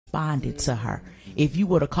responded to her. If you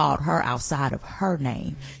would have called her outside of her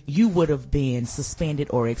name, you would have been suspended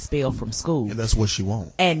or expelled from school. And that's what she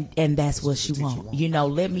wants. And that's what she wants. You know,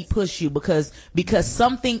 let me push you because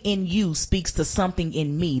something in you speaks to something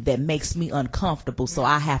in me that makes me uncomfortable. So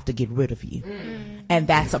I have to get rid of you. And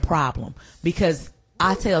that's a problem because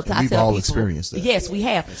I tell we've all people, experienced that. Yes, we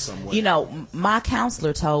have. You know, my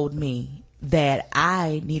counselor told me that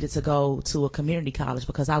I needed to go to a community college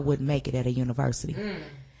because I wouldn't make it at a university.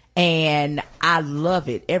 And I love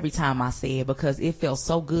it every time I say it because it felt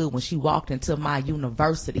so good when she walked into my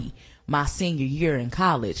university my senior year in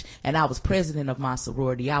college, and I was president of my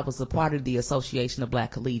sorority. I was a part of the Association of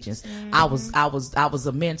Black Collegians. I was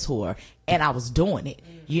a mentor, and I was doing it,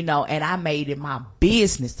 you know, and I made it my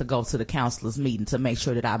business to go to the counselor's meeting to make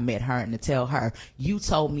sure that I met her and to tell her, you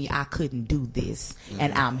told me I couldn't do this,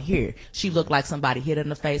 and I'm here. She looked like somebody hit her in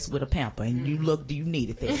the face with a pamper, and you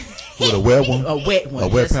needed that. With a wet one? A wet one. A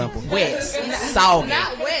wet pamper? Wet. Soggy.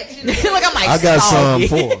 Not wet. Look, I'm like, I got soggy.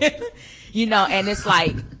 some for her. You know, and it's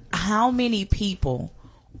like, how many people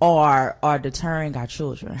are deterring our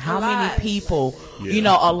children? How many people, you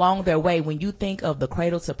know, along their way? When you think of the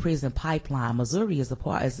cradle to prison pipeline, Missouri is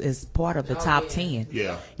part of the top 10.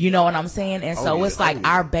 Yeah. You know what I'm saying? And so it's like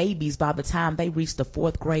our babies, by the time they reach the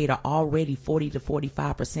 4th grade, are already 40 to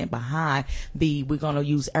 45% behind we're going to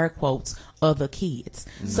use air quotes, other kids.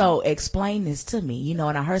 So explain this to me, you know,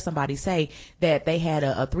 and I heard somebody say that they had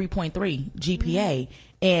a 3.3 GPA.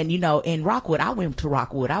 And, you know, in Rockwood, I went to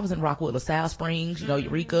Rockwood. I was in Rockwood, LaSalle Springs, you know,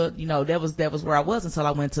 Eureka, you know, that was where I was until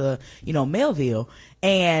I went to, you know, Melville.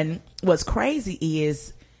 And what's crazy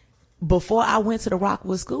is before I went to the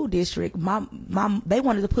Rockwood School District, they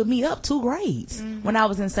wanted to put me up 2 grades when I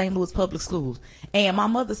was in St. Louis Public Schools. And my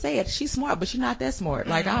mother said, she's smart, but she's not that smart.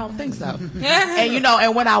 Like, I don't think so. And, you know,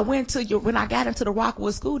 and when I got into the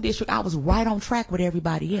Rockwood School District, I was right on track with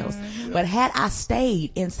everybody else. But had I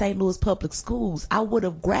stayed in St. Louis Public Schools, I would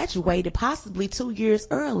have graduated possibly 2 years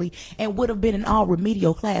early and would have been in all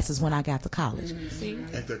remedial classes when I got to college.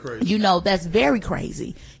 Ain't that crazy? You know, that's very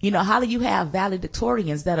crazy. You know, how do you have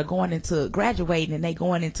valedictorians that are going into graduating and they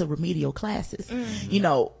going into remedial classes? You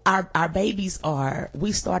know, our babies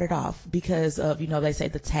we started off because of, you know, they say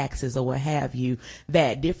the taxes or what have you,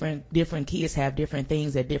 that different kids have different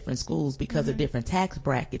things at different schools because of different tax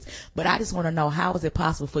brackets. But I just want to know, how is it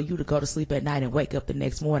possible for you to go to sleep at night and wake up the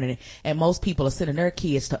next morning and most people are sending their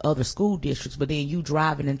kids to other school districts, but then you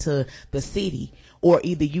driving into the city, or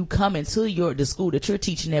either you come into the school that you're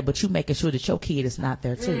teaching at, but you making sure that your kid is not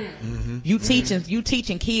there too. You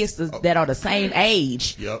teaching kids that are the same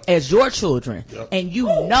age as your children, and you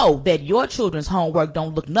know that your children's homework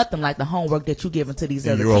don't look nothing like the homework that you giving to these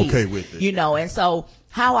other kids. You're okay with it, you know. And so,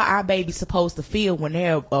 how are our babies supposed to feel when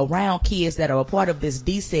they're around kids that are a part of this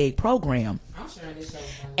DSEG program,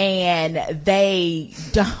 and they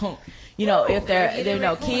don't? You know, if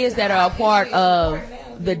they're kids that are a part of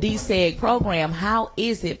the DSEG program, how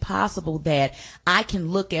is it possible that I can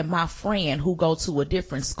look at my friend who go to a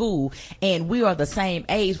different school and we are the same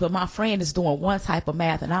age, but my friend is doing one type of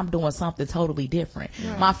math and I'm doing something totally different?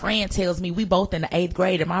 My friend tells me we both in the 8th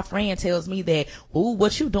grade, and my friend tells me that, ooh,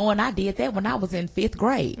 what you doing? I did that when I was in 5th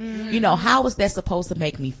grade. You know, how is that supposed to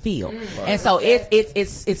make me feel? And so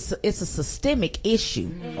it's a systemic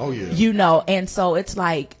issue. You know, and so it's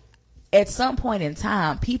like, at some point in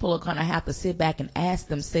time, people are going to have to sit back and ask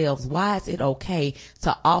themselves, why is it okay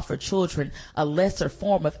to offer children a lesser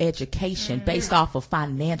form of education based off of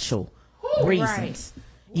financial reasons?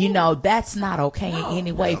 You know, that's not okay in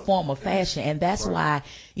any way, form, or fashion. And that's why,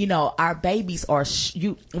 you know, our babies are,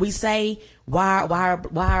 we say, why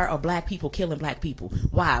are black people killing black people?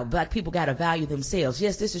 Why? Black people got to value themselves.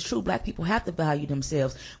 Yes, this is true. Black people have to value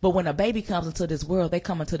themselves. But when a baby comes into this world, they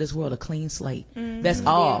come into this world a clean slate. That's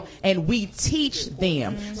all. And we teach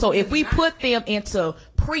them. So if we put them into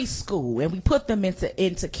preschool and we put them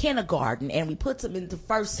into kindergarten and we put them into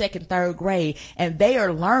 1st, 2nd, 3rd grade, and they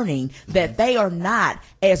are learning that they are not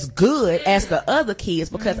as good as the other kids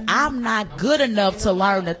because I'm not good enough to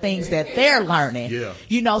learn the things that they're learning.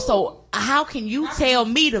 You know, so how can you tell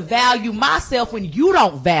me to value myself when you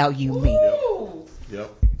don't value me?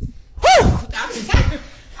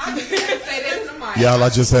 Y'all, I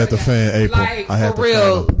just had to fan April. Like, I had for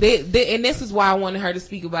real, and this is why I wanted her to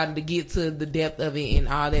speak about it, to get to the depth of it and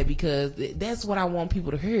all that, because that's what I want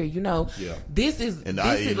people to hear. You know, this is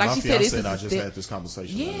like she said. I just had this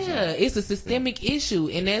conversation. It's a systemic issue,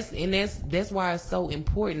 and that's why it's so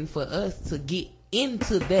important for us to get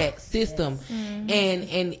into that system.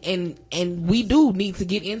 And we do need to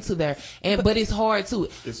get into there, but it's hard too.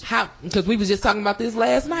 Because we was just talking about this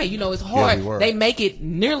last night. You know, it's hard. They make it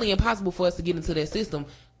nearly impossible for us to get into that system.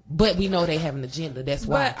 but we know they have an agenda. That's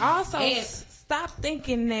why. But also, stop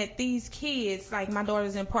thinking that these kids, like my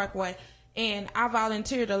daughter's in Parkway, and I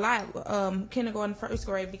volunteered a lot, kindergarten, first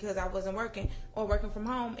grade, because I wasn't working or working from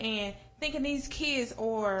home, and thinking these kids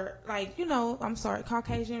are like, I'm sorry,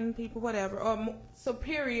 Caucasian people, whatever, or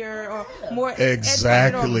superior or more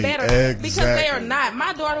educated or better, because they are not.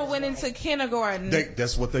 My daughter went into kindergarten.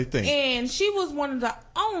 That's what they think. And she was one of the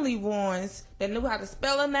only ones that knew how to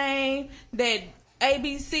spell a name, that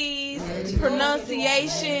ABCs,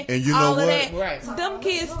 pronunciation, and you all know of what? that. Right. Them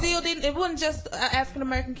kids still didn't. It wasn't just African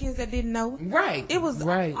American kids that didn't know. Right. It was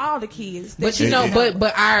all the kids. But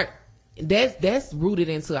but our that's rooted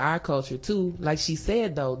into our culture too. Like she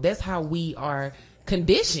said, though, that's how we are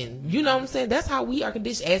conditioned. You know what I'm saying? That's how we are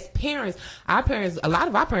conditioned as parents. A lot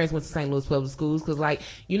of our parents went to St. Louis public schools because,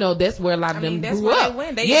 that's where a lot of them grew up.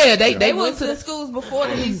 They went to the schools before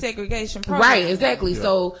the desegregation program. Right, exactly. Yeah.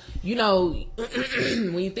 So,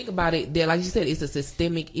 when you think about it, like you said, it's a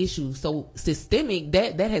systemic issue. So systemic,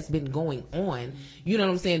 that has been going on. You know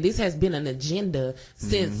what I'm saying? This has been an agenda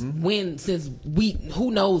since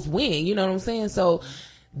who knows when, you know what I'm saying? So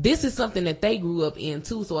this is something that they grew up in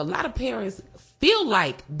too. So a lot of parents feel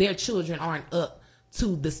like their children aren't up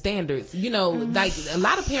to the standards, like a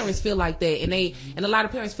lot of parents feel like that, and a lot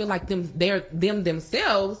of parents feel like them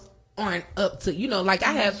themselves aren't up to, I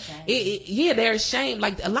have, they're ashamed.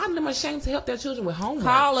 Like a lot of them are ashamed to help their children with homework.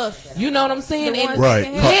 Call us. You know what I'm saying? Right.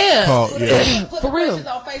 For real.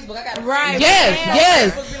 On Facebook. I got right.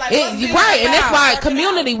 Yes. Right. And that's why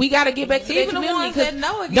community, we got to get back to that community.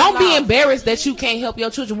 Because don't be embarrassed that you can't help your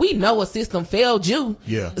children. We know a system failed you.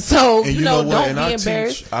 Yeah. So, and don't be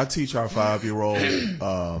embarrassed. I teach our 5-year-old,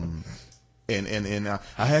 and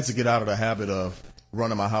I had to get out of the habit of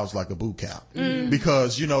running my house like a boot camp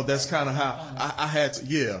because that's kind of how I had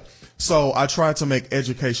to. So I tried to make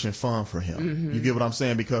education fun for him. You get what I'm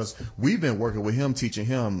saying? Because we've been working with him, teaching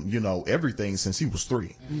him, everything since he was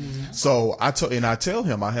 3. So I tell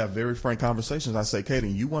him, I have very frank conversations. I say,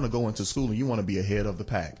 Kaden, you want to go into school and you want to be ahead of the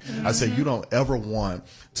pack. I say, you don't ever want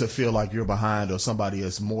to feel like you're behind or somebody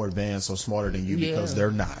is more advanced or smarter than you because they're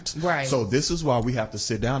not. Right. So this is why we have to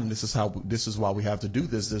sit down, and this is why we have to do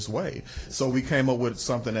this way. So we came up with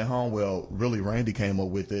something at home. Well, really, Randy came up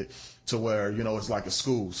with it. To where, it's like a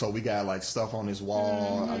school. So we got like stuff on his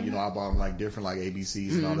wall. I bought him different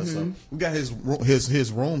ABCs and all that stuff. We got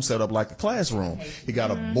his room set up like a classroom. He got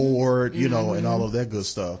a board, and all of that good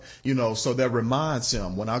stuff. So that reminds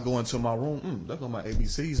him when I go into my room, there go my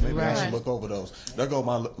ABCs. Maybe I should look over those. There go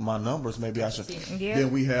my numbers. Maybe I should. Yeah.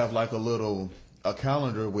 Then we have like a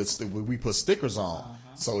calendar with we put stickers on.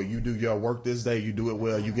 So you do your work this day, you do it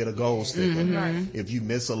well, you get a gold sticker. If you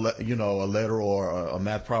miss a letter or a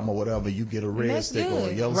math problem or whatever, you get a red sticker or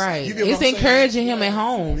a yellow. Right. It's encouraging him at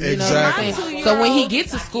home. You know what I'm saying? So when he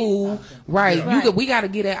gets to school, we got to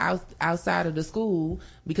get it outside of the school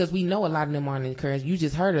because we know a lot of them aren't encouraged. You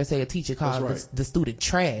just heard her say a teacher called the student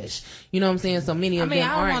trash. You know what I'm saying? So many of them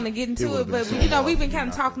aren't. I don't want to get into it, but we've been kind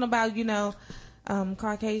of talking about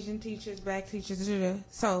Caucasian teachers, black teachers,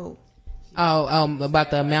 so. About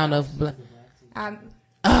the amount of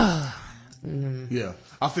yeah,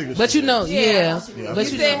 I figured. But but you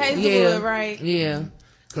said Hazelwood, right? Yeah.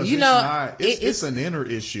 Because it's an inner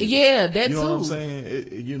issue. Yeah, that too. You know what I'm saying?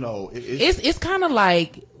 It's kind of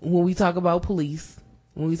like when we talk about police.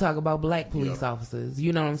 When we talk about black police officers,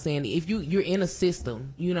 you know what I'm saying? If you're in a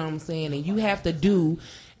system, you know what I'm saying, and you have to do,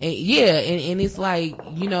 and it's like,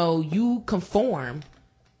 you conform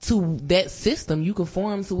to that system, you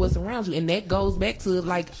conform to what's around you, and that goes back to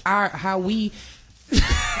how we.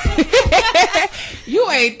 You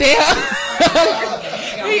ain't there.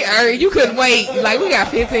 You couldn't wait. We got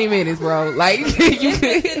 15 minutes, bro. You could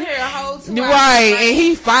here a whole 2 hours. Right, and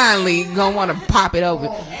he finally gonna want to pop it open.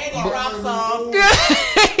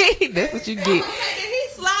 That's what you get. Did he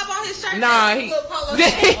slob on his shirt?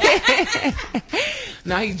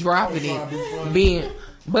 Nah, he's dropping it.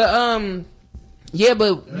 But you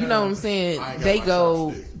know what I'm saying? They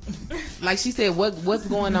go, like she said, what's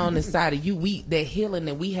going on inside of you? That healing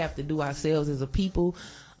that we have to do ourselves as a people.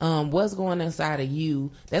 What's going on inside of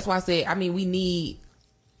you? That's why I said, we need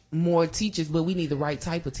more teachers, but we need the right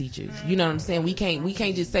type of teachers. You know what I'm saying? We can't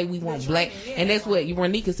just say we want black, and that's what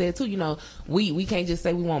Renika said too. We can't just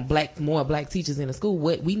say we want more black teachers in the school.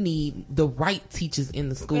 What we need the right teachers in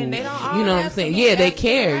the school. And they don't you know what I'm saying? Yeah, they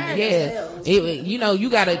care. Yeah, you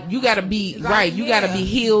gotta be right. You gotta be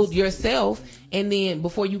healed yourself. And then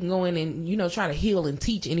before you can go in and try to heal and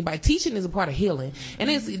teach anybody, teaching is a part of healing, and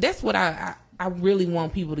that's what I really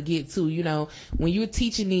want people to get to. When you're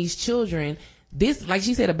teaching these children. This, like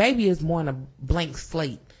she said, a baby is more than a blank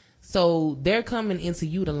slate. So they're coming into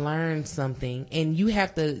you to learn something, and you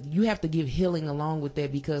have to give healing along with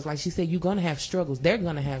that, because like she said, you're going to have struggles. They're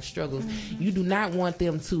going to have struggles. Mm-hmm. You do not want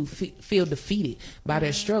them to feel defeated by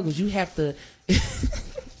their struggles. You have to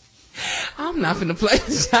I'm not finna play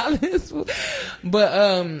this, but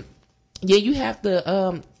yeah, you have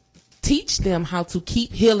to teach them how to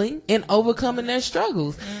keep healing and overcoming their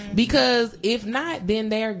struggles, because if not, then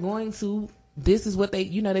they're going to, this is what they,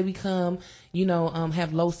 they become,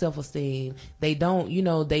 have low self-esteem. They don't,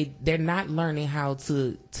 they're not learning how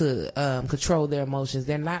to control their emotions.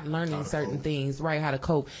 They're not learning certain things, right? How to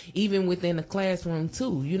cope, even within the classroom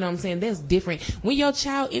too. You know what I'm saying? That's different. When your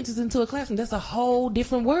child enters into a classroom, that's a whole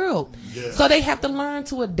different world. Yeah. So they have to learn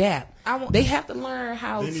to adapt. They have to learn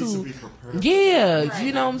how to be prepared. Yeah, right.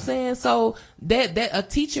 You know what I'm saying? So that a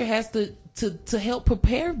teacher has to help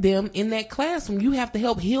prepare them in that classroom. You have to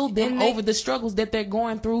help heal them over the struggles that they're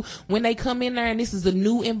going through when they come in there, and this is a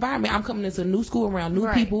new environment. I'm coming into a new school, around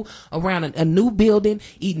new people, around a new building,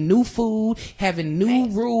 eating new food, having new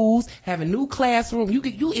rules, having new classroom.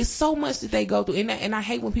 It's so much that they go through, and I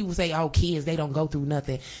hate when people say, "Oh, kids, they don't go through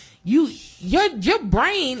nothing." Your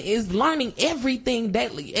brain is learning everything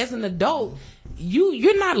daily. As an adult,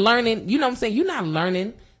 you're not learning. You know what I'm saying? You're not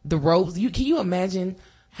learning the ropes. Can you imagine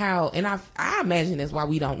how? And I imagine that's why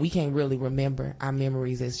we can't really remember our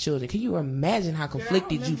memories as children. Can you imagine how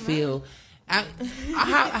conflicted you feel?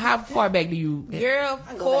 How far back do you? Girl,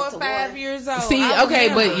 4 or 5 years old. See,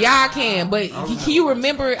 okay, but y'all can. But can you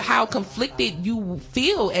remember how conflicted you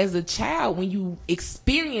feel as a child when you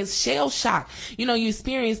experience shell shock? You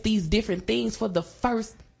experience these different things for the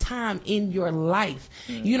first time in your life.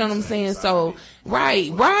 You know what I'm saying? So,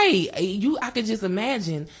 right. I could just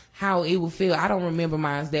imagine how it would feel. I don't remember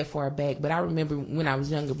mine that far back, but I remember when I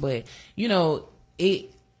was younger. But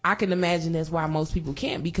I can imagine that's why most people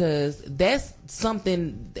can't, because that's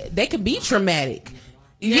something that could be traumatic.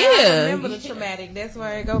 Yeah. I remember the traumatic. That's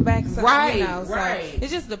where it go back. So, right. So it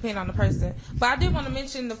just depends on the person. But I did want to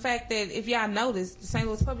mention the fact that if y'all notice, the St.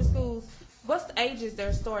 Louis public schools, what's the ages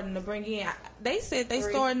they're starting to bring in? They said they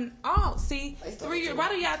starting 3 years. Why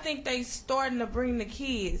do y'all think they starting to bring the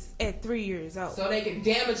kids at 3 years old? So they can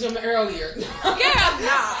damage them earlier.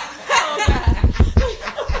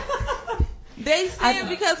 They said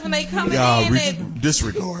because when they come in,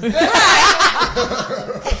 disregard.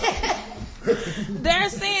 They're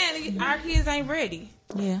saying our kids ain't ready.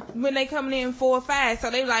 Yeah. When they coming in 4 or 5,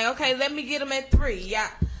 so they like, okay, let me get them at 3. Yeah.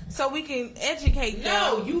 So we can educate them.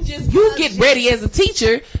 No, you get ready as a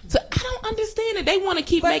teacher to. I don't understand it. They want to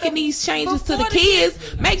keep making these changes to the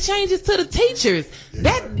kids, make changes to the teachers. Yeah.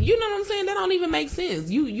 That, you know what I'm saying? That don't even make sense.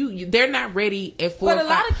 They're not ready at 4 or 5. But a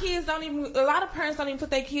lot of kids don't even. A lot of parents don't even put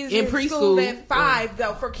their kids in preschool at 5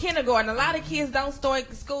 though for kindergarten. A lot of kids don't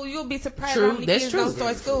start school. You'll be surprised how many kids don't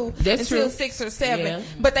start school until 6 or 7. Yeah.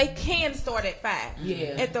 But they can start at 5.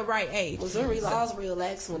 Yeah. At the right age. Missouri laws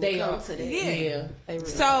relax when they come to that. Yeah.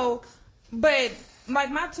 So, but like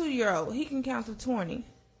my 2-year-old, he can count to 20.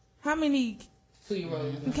 How many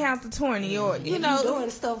 2-year-olds can count to 20? Or you doing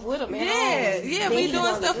stuff with him at home. Yeah, we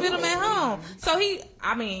doing stuff with him at home. So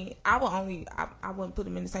I wouldn't put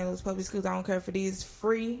him in the St. Louis public schools. I don't care if it is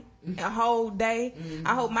free a whole day. Mm-hmm.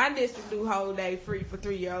 I hope my district do whole day free for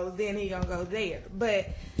 3-year-olds. Then he gonna go there. But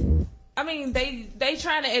I mean, they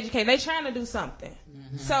trying to educate. They trying to do something.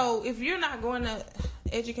 Mm-hmm. So if you're not going to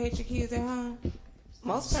educate your kids at home.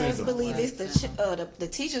 Most parents believe it's the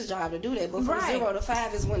teacher's job to do that, but from 0 to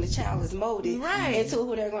 5 is when the child is molded into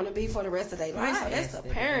who they're going to be for the rest of their life. So that's the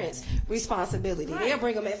parents' responsibility. They'll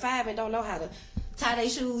bring them at 5 and don't know how to tie their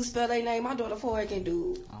shoes, spell their name. My daughter 4 can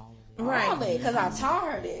do all that because I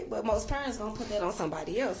taught her that. But most parents gonna put that on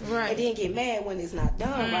somebody else, and then get mad when it's not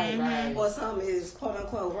done right, or something is quote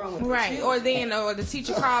unquote wrong with the or the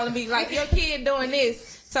teacher call and be like, your kid doing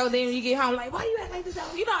this. So then when you get home, like, why you act like this?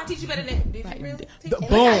 You know I teach you better than. Did you really teach me?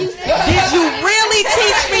 Boom. Did you really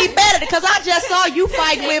teach me better? Because I just saw you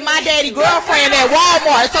fighting with my daddy girlfriend at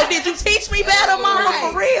Walmart. So did you teach me better, Mama,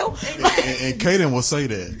 for real? And Kaden will say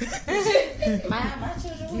that. My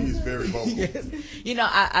children. He's very vocal. Yes.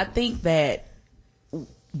 I think that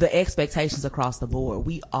the expectations across the board,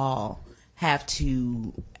 we all have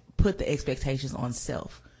to put the expectations on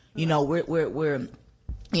self. We're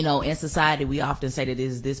in society, we often say that it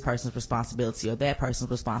is this person's responsibility or that person's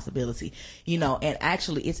responsibility, and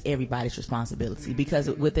actually it's everybody's responsibility, because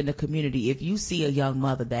within the community, if you see a young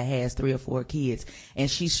mother that has 3 or 4 kids and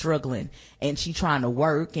she's struggling and she's trying to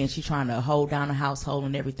work and she's trying to hold down the household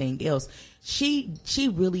and everything else, she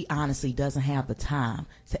really honestly doesn't have the time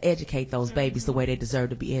to educate those babies the way they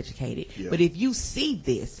deserve to be educated. Yeah. But if you see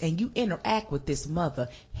this and you interact with this mother,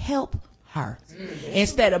 help her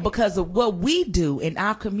instead of because of what we do in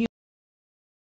our community.